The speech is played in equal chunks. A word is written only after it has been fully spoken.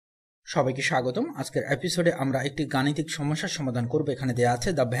সবাইকে স্বাগতম। আজকের এপিসোডে আমরা একটি গাণিতিক সমস্যার সমাধান করব। এখানে দেয়া আছে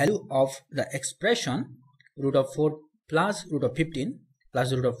the value of the expression √4 plus √15 plus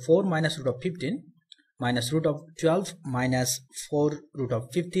 √4 minus √15 minus √12 minus 4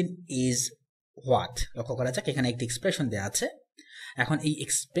 √15 is what. লক্ষ্য করা যাক এখানে একটি এক্সপ্রেশন দেয়া আছে। এখন এই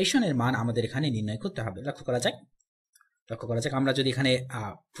এক্সপ্রেশনের মান আমাদের এখানে নির্ণয় করতে হবে। লক্ষ্য করা যাক আমরা যদি এখানে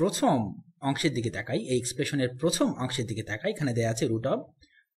প্রথম অংশের দিকে তাকাই, এই এক্সপ্রেশনের প্রথম অংশের দিকে তাকাই, এখানে দেয়া আছে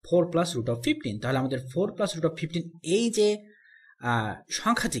 √4 প্লাস √15। তাহলে আমাদের 4 প্লাস √15 এই যে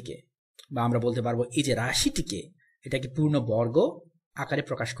সংখ্যাটিকে বা আমরা বলতে পারবো এই যে রাশিটিকে এটাকে পূর্ণ বর্গ আকারে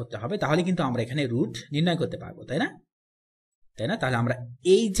প্রকাশ করতে হবে, তাহলে কিন্তু আমরা এখানে রুট নির্ণয় করতে পারবো, তাই না? তাহলে আমরা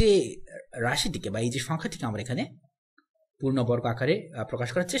এই যে রাশিটিকে বা এই যে সংখ্যাটিকে আমরা এখানে পূর্ণ বর্গ আকারে প্রকাশ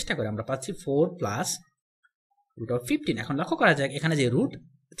করার চেষ্টা করি। আমরা পাচ্ছি 4 প্লাস √15। এখন লক্ষ্য করা যাক এখানে যে রুট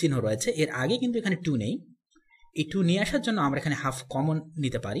চিহ্ন রয়েছে এর আগে কিন্তু এখানে 2 নেই। এই 2 নিয়ে আসার জন্য আমরা এখানে হাফ কমন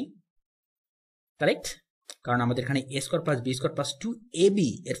নিতে পারি, কারেক্ট? কারণ আমাদের এখানে a² plus b² plus 2ab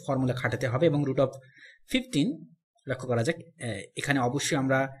এর ফর্মুলা খাটাতে হবে এবং √15 লক্ষ্য করা যাক এখানে অবশ্যই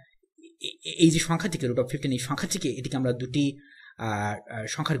আমরা এই যে সংখ্যাটিকে √15 এই সংখ্যাটিকে এটিকে আমরা দুটি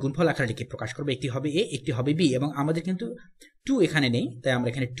সংখ্যার গুণফল আকারে লিখে প্রকাশ করব। একটি হবে a, একটি হবে b, এবং আমাদের কিন্তু 2 এখানে নেই, তাই আমরা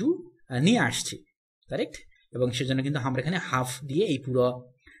এখানে 2 নিয়ে আসছি, কারেক্ট? এবং সেজন্য কিন্তু আমরা এখানে হাফ দিয়ে এই পুরো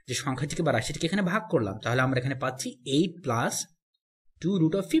যে সংখ্যাটিকে বা রাশিটিকে এখানে ভাগ করলাম, তাহলে আমরা এখানে পাচ্ছি 8 প্লাস 2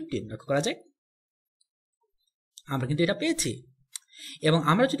 √15। লক্ষ্য করা যায় আমরা কিন্তু এটা পেয়েছি। এবং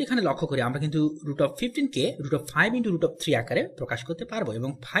আমরা যদি এখানে লক্ষ্য করি আমরা কিন্তু √15 কে √5 × √3 আকারে প্রকাশ করতে পারবো, এবং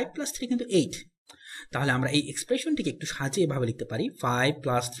 5 প্লাস 3 কিন্তু 8। তাহলে আমরা এই এক্সপ্রেশনটিকে একটু সাজিয়ে এভাবে লিখতে পারি 5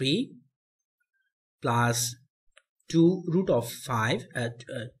 প্লাস 3 প্লাস 2 √5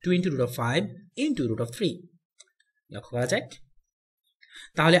 2 × √5 × √3। লক্ষ্য করা যাক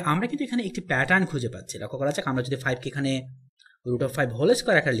তাহলে আমরা কিন্তু এখানে একটি প্যাটার্ন খুঁজে পাচ্ছি। লক্ষ্য করা যাক আমরা যদি 5 কে এখানে √5 হোল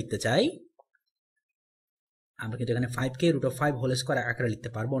স্কয়ার আকারে লিখতে চাই, আমরা কিন্তু এখানে 5 কে √5 হোল স্কয়ার আকারে লিখতে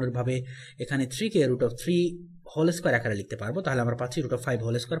পারবো। অনুরূপভাবে এখানে 3 কে √3 হোল স্কয়ার আকারে লিখতে পারবো। তাহলে আমরা পাচ্ছি √5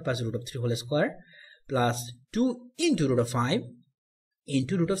 whole square plus √3 whole square plus 2 × √5 ×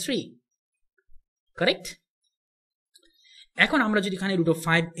 √3, correct? এখন আমরা যদি এখানে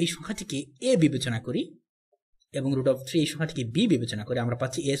 √5 এই সংখ্যাটিকে a বিবেচনা করি এবং √3 এই সংখ্যাটিকে b বিবেচনা করি, আমরা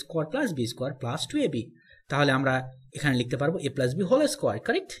পাচ্ছি a² plus b² plus 2ab। তাহলে আমরা এখানে লিখতে পারবো a plus b whole square,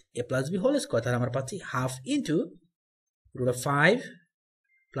 correct? a plus b whole square. তাহলে আমরা পাচ্ছি half into √5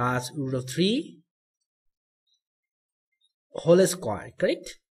 plus √3 whole square, correct?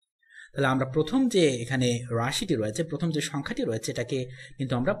 তাহলে আমরা প্রথম যে এখানে রাশিটি রয়েছে, প্রথম যে সংখ্যাটি রয়েছে, এটাকে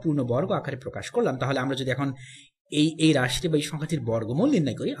কিন্তু আমরা পূর্ণ বর্গ আকারে প্রকাশ করলাম। তাহলে আমরা যদি এখন এই রাশিটি বা এই সংখ্যাটির বর্গমূল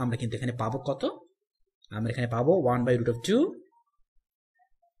নির্ণয় করি, আমরা কিন্তু এখানে পাবো কত? আমরা এখানে পাবো 1/√2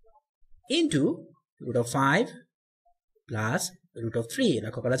 ইন্টু √5 প্লাস √3।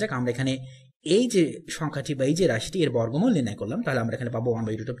 লক্ষ্য করা যাক আমরা এখানে এই যে সংখ্যাটি বা এই যে রাশিটি এর বর্গমূল নির্ণয় করলাম, তাহলে আমরা এখানে পাবো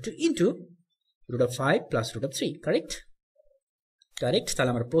 1/√2 ইন্টু √5 প্লাস √3, কারেক্ট?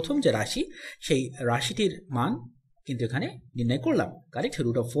 তাহলে আমরা প্রথম যে রাশি সেই রাশিটির মান কিন্তু এখানে নির্ণয় করলাম, কারেক্ট?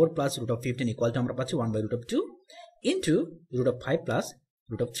 √4 প্লাস √15 ইকুয়াল টু আমরা পাচ্ছি 1/√2 ইন্টু √5 প্লাস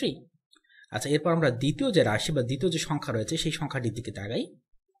 √3। আচ্ছা, এরপর আমরা দ্বিতীয় যে রাশি বা দ্বিতীয় যে সংখ্যা রয়েছে সেই সংখ্যাটির দিকে তাকাই,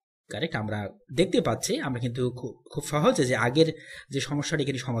 কারেক্ট? আমরা দেখতে পাচ্ছি আমরা কিন্তু খুব সহজে যে আগের যে সমস্যাটি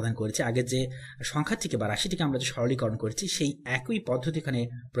এখানে সমাধান করেছি, আগের যে সংখ্যাটিকে বা রাশিটিকে আমরা যে সরলীকরণ করেছি সেই একই পদ্ধতি এখানে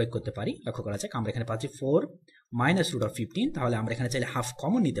প্রয়োগ করতে পারি। লক্ষ্য করা যাক আমরা এখানে পাচ্ছি 4 মাইনাস √15। তাহলে আমরা এখানে চাইলে হাফ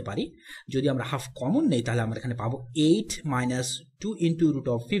কমন নিতে পারি। যদি আমরা হাফ কমন নেই তাহলে আমরা এখানে পাবো 8 মাইনাস 2 ×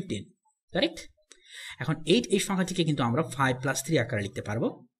 √15, কারেক্ট? এখন 8 এই সংখ্যাটিকে কিন্তু আমরা 5 প্লাস 3 আকারে লিখতে পারবো,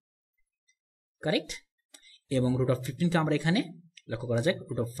 কারেক্ট? এবং √15 কে আমরা এখানে লক্ষ্য করা যাক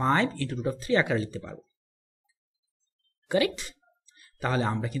 √5 × √3 আকারে লিখতে পারবো, কারেক্ট? তাহলে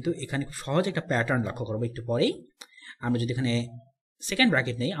আমরা কিন্তু এখানে খুব সহজ একটা প্যাটার্ন লক্ষ্য করবো একটু পরেই। আমরা যদি এখানে সেকেন্ড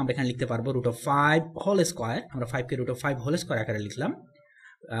ব্র্যাকেট নেই, আমরা এখানে লিখতে পারবো √5 হোল স্কয়ার। আমরা 5 কে √5 হোল স্কয়ার আকারে লিখলাম,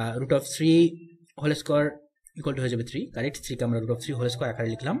 √3 হোল স্কয়ার ইকুয়াল টু হয়ে যাবে 3, কারেক্ট? 3 কে আমরা √3 হোল স্কয়ার আকারে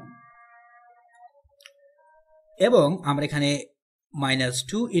লিখলাম, এবং আমরা এখানে মাইনাস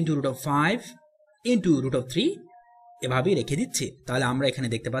 2 × √5 ইন্টু √3 এভাবেই রেখে দিচ্ছি। তাহলে আমরা এখানে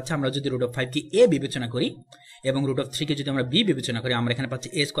দেখতে পাচ্ছি আমরা যদি √5 কে a বিবেচনা করি এবং √3 কে যদি আমরা b বিবেচনা করি, আমরা এখানে পাচ্ছি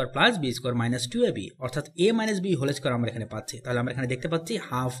a² plus b² minus 2ab, অর্থাৎ a minus b whole square আমরা এখানে পাচ্ছি। তাহলে আমরা এখানে দেখতে পাচ্ছি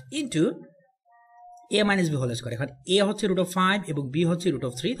half into a minus b whole square. এখন a হচ্ছে √5 এবং b হচ্ছে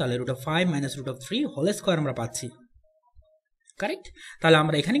 √3, তাহলে √5 মাইনাস √3 হোল স্কয়ার আমরা পাচ্ছি, কারেক্ট? তাহলে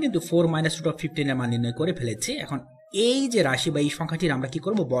আমরা এখানে কিন্তু 4 মাইনাস √15 এর মান নির্ণয় করে ফেলেছি। এখন এই যে রাশি বা এই সংখ্যাটির আমরা কি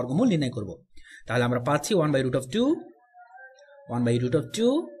করব? বর্গমূল নির্ণয় করব। তাহলে আমরা পাচ্ছি 1/√2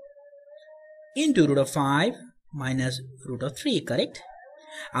 ইন্টু √5 মাইনাস √3, কারেক্ট?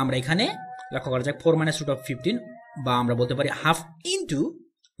 আমরা এখানে লক্ষ্য করা যাক 4 মাইনাস রুট অফ 15 বা আমরা বলতে পারি half into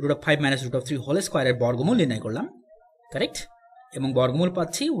root of 5 minus root of 3 whole স্কোয়ারের বর্গমূল নির্ণয় করলাম, কারেক্ট? এবং বর্গমূল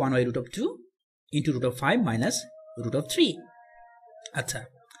পাচ্ছি 1 by root of 2 into root of 5 minus root of 3। আচ্ছা,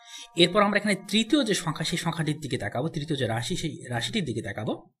 এরপর আমরা এখানে তৃতীয় যে সংখ্যা সেই সংখ্যাটির দিকে তাকাবো, তৃতীয় যে রাশি সেই রাশিটির দিকে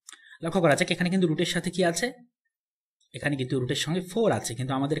তাকাবো। লক্ষ্য করা যাক এখানে কিন্তু রুটের সাথে কি আছে, এখানে কিন্তু রুটের সঙ্গে 4 আছে,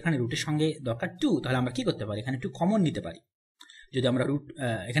 কিন্তু আমাদের এখানে রুটের সঙ্গে দরকার 2। তাহলে আমরা কি করতে পারি, এখানে 2 কমন নিতে পারি। যদি আমরা রুট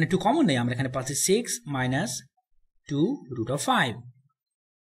এখানে 2 কমন নেই, আমরা এখানে পাচ্ছি 6 minus 2 root of 5,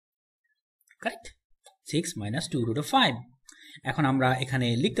 correct? 6 minus 2 root of 5। এখন আমরা এখানে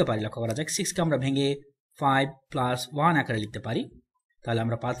লিখতে পারি, লক্ষ্য করা যাক 6 কে আমরা ভেঙে 5 প্লাস 1 আকারে লিখতে পারি। তাহলে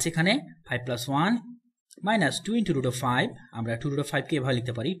আমরা পাচ্ছি এখানে 5 plus 1 minus 2 into root of 5। আমরা 2 রুট অফ 5 কে এভাবে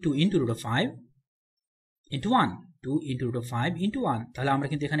লিখতে পারি 2 into root of 5 into 1, 2 into root of 5 into 1। তাহলে আমরা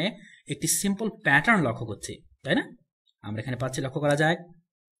কিন্তু এখানে একটি সিম্পল প্যাটার্ন লক্ষ্য করছি, তাই না? আমরা এখানে পাচ্ছি, লক্ষ্য করা যায়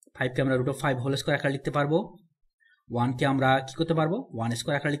 5 কে আমরা রুট অফ 5 হোল স্কোয়ার আকারে লিখতে পারবো, 1 কে আমরা কি করতে পারবো 1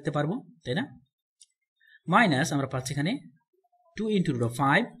 স্কোয়ার আকারে লিখতে পারবো, তাই না? মাইনাস আমরা পাচ্ছি এখানে 2 into root of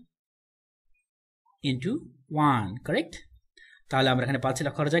 5 into 1, correct? তাহলে আমরা এখানে পাচ্ছি,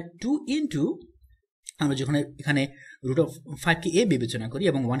 লক্ষ্য করা যায় 2 ইন্টু, আমরা যখন এখানে রুট অফ 5 কে এ বিবেচনা করি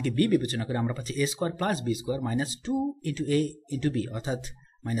এবং 1 কে বি বিবেচনা করি, আমরা পাচ্ছি a square plus B square minus 2 into A into B, অর্থাৎ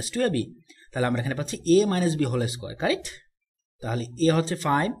মাইনাস 2ab। তাহলে আমরা এখানে পাচ্ছি a minus B whole square, correct? তাহলে a হচ্ছে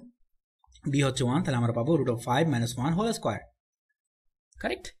 5, b হচ্ছে 1, তাহলে আমরা পাবো root of 5 minus 1 whole square,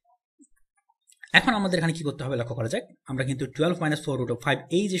 correct? এখন আমাদের এখানে কি করতে হবে, লক্ষ্য করা যাক আমরা কিন্তু 12 মাইনাস 4 রুট অফ 5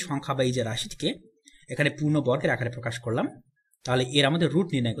 এই যে সংখ্যা বা এই যে রাশিটিকে এখানে পূর্ণ বর্গের আকারে প্রকাশ করলাম। তাহলে এর আমাদের রুট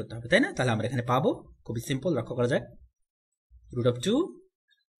নির্ণয় করতে হবে, তাই না? তাহলে আমরা এখানে পাবো, খুবই সিম্পল, লক্ষ্য করা যাক root of 2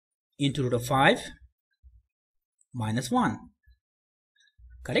 into root of 5 minus 1,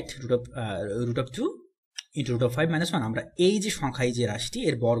 correct? Root of 2 into root of 5 minus 1। আমরা এই যে সংখ্যা এই যে রাশিটি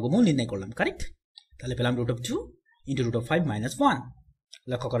এর বর্গমূল নির্ণয় করলাম, কারেক্ট? তাহলে পেলাম root of 2 into root of 5 minus 1।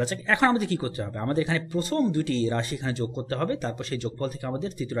 লক্ষ্য করা যাক এখন আমাদের কি করতে হবে, আমাদের এখানে প্রথম দুটি রাশি এখানে যোগ করতে হবে, তারপর সেই যোগফল থেকে আমাদের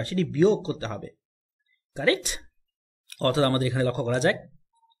তৃতীয় রাশিটি বিয়োগ করতে হবে, কারেক্ট? অর্থাৎ আমাদের এখানে লক্ষ্য করা যাক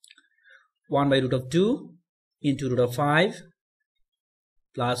 1 by root of 2 into root of 5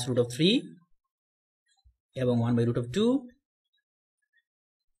 plus root of 3 এবং 1 by root of 2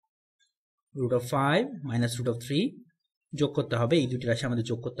 root of 5 minus root of 3 যোগ করতে হবে, এই দুটি রাশি আমাদের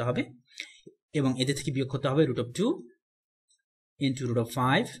যোগ করতে হবে এবং এদের থেকে বিয়োগ করতে হবে root of 2 into root of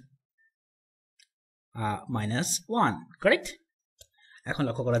 5 minus 1, correct? এখন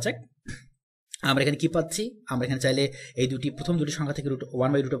লক্ষ্য করা যাক আমরা এখানে কি পাচ্ছি, আমরা এখানে চাইলে এই প্রথম দুটি সংখ্যা থেকে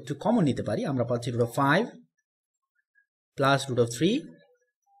 1 বাই রুট অফ 2 কমন নিতে পারি। আমরা পাচ্ছি root of 5 plus root of 3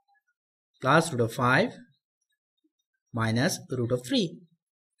 plus root of 5 minus root of 3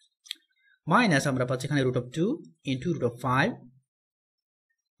 minus আমরা পাচ্ছি এখানে root of 2 into root of 5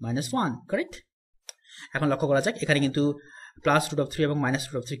 minus 1, correct? এখন লক্ষ্য করা যাক এখানে কিন্তু প্লাস রুট অফ 3 এবং মাইনাস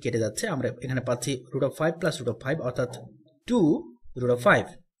রুট অফ 3 কেটে যাচ্ছে, আমরা এখানে পাচ্ছি root of 5 plus root of 5 অর্থাৎ 2 root of 5,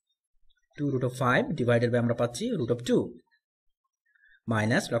 2 root of 5 divided by আমরা পাচ্ছি রুট অফ 2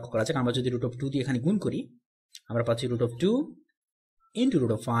 মাইনাস, লক্ষ্য করা যাক আমরা যদি রুট অফ 2 দিয়ে এখানে গুণ করি আমরা পাচ্ছি root of 2 into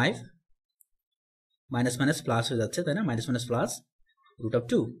root of 5 minus minus plus হয়ে যাচ্ছে, তাই না? Minus minus plus root of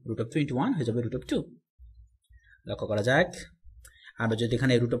 2, root of 2 into 1 হয়ে যাবে রুট অফ 2। লক্ষ্য করা যাক আমরা যদি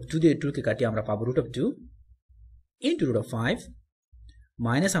এখানে রুট অফ 2 দিয়ে 2 কে কাটি আমরা পাবো root of 2 into root of 5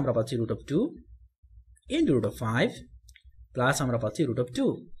 minus আমরা পাচ্ছি root of 2 into root of 5 plus আমরা পাচ্ছি রুট অফ 2।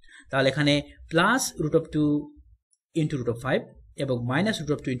 তাহলে এখানে plus root of 2 into root of 5 এবং minus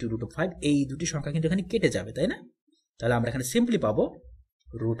root of 2 into root of 5 এই দুটি সংখ্যা কিন্তু এখানে কেটে যাবে, তাই না? তাহলে আমরা এখানে সিম্পলি পাবো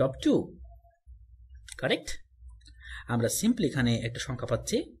রুট অফ 2, কারেক্ট? আমরা সিম্পলি এখানে একটা সংখ্যা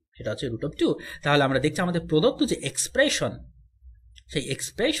পাচ্ছি, সেটা হচ্ছে রুট অফ 2। তাহলে আমরা দেখছি আমাদের প্রদত্ত যে এক্সপ্রেশন সেই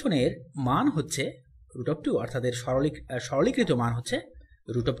এক্সপ্রেশনের মান হচ্ছে রুট অফ 2, অর্থাৎ এর সরলীকৃত মান হচ্ছে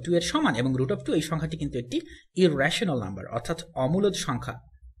রুট অফ 2 এর সমান এবং রুট অফ 2 এই সংখ্যাটি কিন্তু একটি ইররেশনাল নাম্বার অর্থাৎ অমূলদ সংখ্যা।